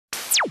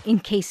in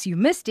case you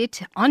missed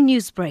it on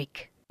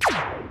Newsbreak.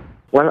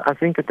 Well, I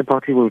think that the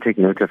party will take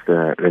note of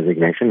the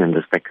resignation and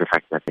respect the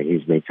fact that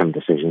he's made some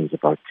decisions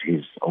about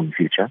his own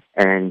future.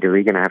 And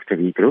we're going to have to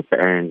regroup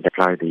and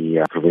apply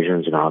the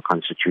provisions in our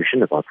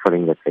constitution about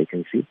filling that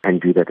vacancy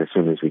and do that as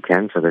soon as we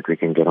can so that we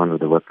can get on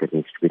with the work that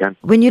needs to be done.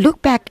 When you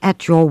look back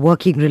at your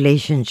working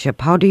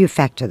relationship, how do you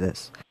factor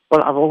this?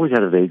 Well, I've always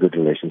had a very good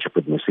relationship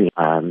with Mmusi.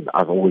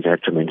 I've always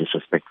had tremendous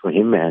respect for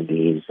him and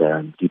his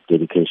deep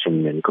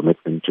dedication and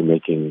commitment to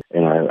making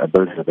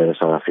building a better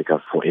South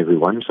Africa for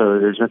everyone. So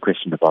there's no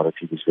question about it.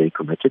 He was very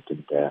committed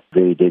and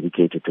very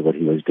dedicated to what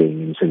he was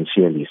doing, and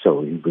sincerely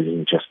so. He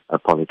wasn't just a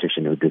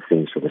politician who did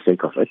things for the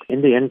sake of it.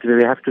 In the end,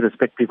 we have to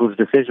respect people's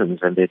decisions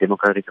and their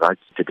democratic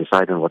rights to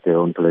decide on what their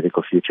own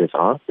political futures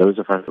are. Those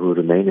of us who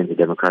remain in the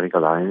Democratic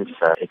Alliance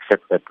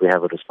accept that we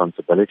have a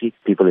responsibility.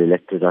 People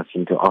elected us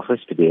into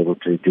office to be able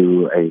to do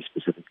a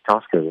specific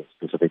task or a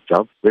specific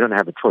job. We don't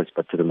have a choice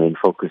but to remain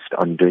focused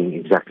on doing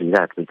exactly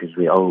that, because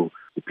we owe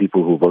the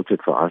people who voted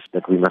for us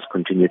that we must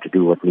continue to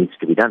do what needs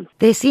to be done.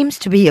 There seems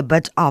to be a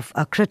bit of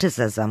a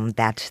criticism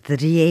that the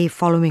DA,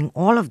 following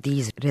all of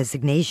these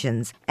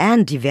resignations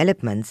and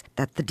developments,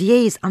 that the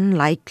DA is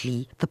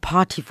unlikely the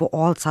party for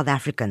all South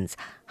Africans.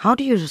 How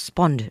do you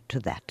respond to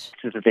that?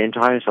 So that the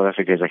entire South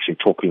Africa is actually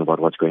talking about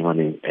what's going on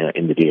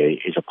in the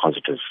DA is a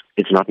positive.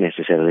 It's not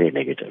necessarily a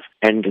negative.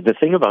 And the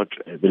thing about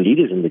the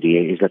leaders in the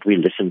DA is that we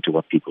listen to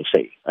what people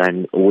say.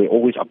 And we're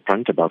always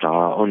upfront about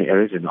our own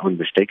errors and our own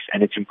mistakes.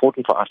 And it's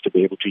important for us to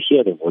be able to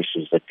hear the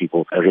voices that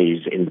people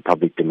raise in the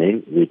public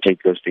domain. We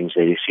take those things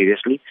very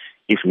seriously.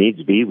 If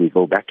needs be, we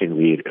go back and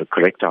we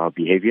correct our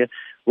behavior.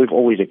 We've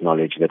always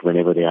acknowledged that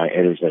whenever there are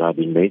errors that are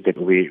being made, that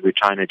we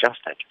try and adjust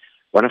that.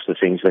 One of the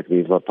things that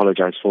we've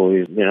apologized for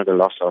is, the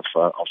loss of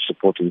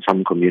support in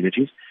some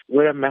communities.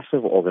 We're a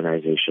massive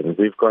organization.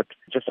 We've got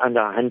just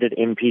under 100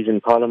 MPs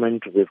in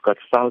Parliament. We've got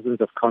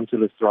thousands of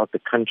councillors throughout the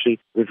country.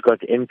 We've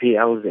got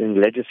MPLs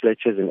in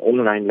legislatures, in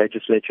all 9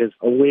 legislatures.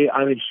 We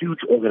are a huge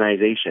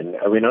organization.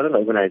 We're not an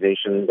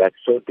organization that's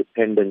so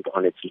dependent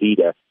on its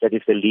leader that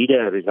if the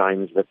leader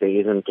resigns, that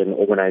there isn't an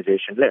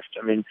organization left.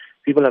 I mean,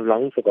 people have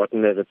long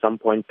forgotten that at some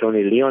point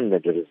Tony Leon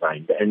had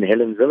resigned, and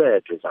Helen Zille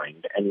had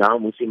resigned, and now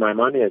Mmusi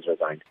Maimane has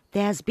resigned.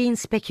 There has been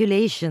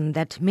speculation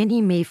that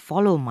many may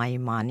follow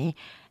Maimane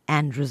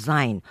and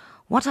resign.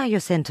 What are your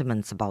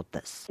sentiments about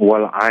this?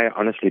 Well, I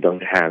honestly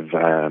don't have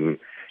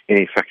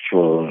any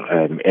factual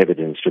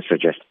evidence to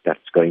suggest that's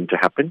going to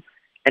happen.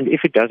 And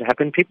if it does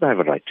happen, people have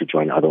a right to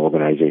join other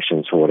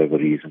organizations for whatever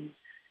reason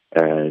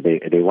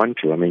they want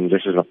to. I mean,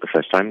 this is not the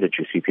first time that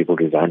you see people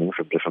resigning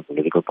from different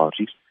political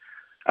parties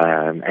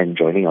and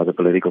joining other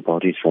political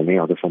parties, forming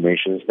other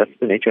formations. That's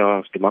the nature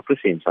of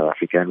democracy in South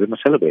Africa, and we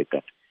must celebrate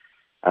that.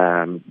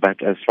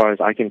 But as far as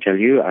I can tell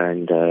you,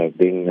 and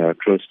being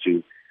close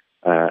to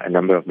a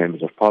number of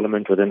members of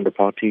parliament within the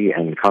party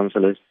and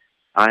councillors,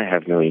 I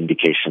have no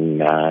indication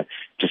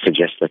to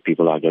suggest that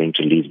people are going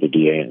to leave the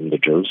DA in the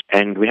droves.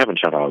 And we haven't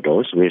shut our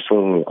doors. We're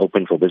still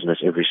open for business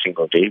every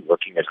single day,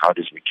 working as hard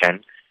as we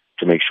can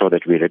to make sure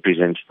that we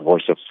represent the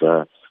voice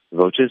of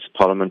voters.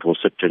 Parliament will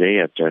sit today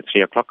at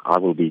 3 o'clock. I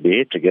will be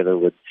there together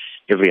with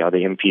every other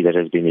MP that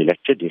has been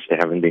elected if they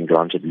haven't been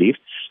granted leave.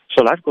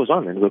 So life goes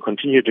on, and we'll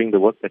continue doing the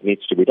work that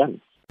needs to be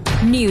done.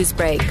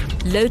 Newsbreak,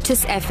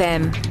 Lotus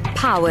FM,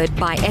 powered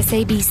by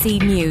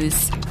SABC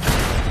News.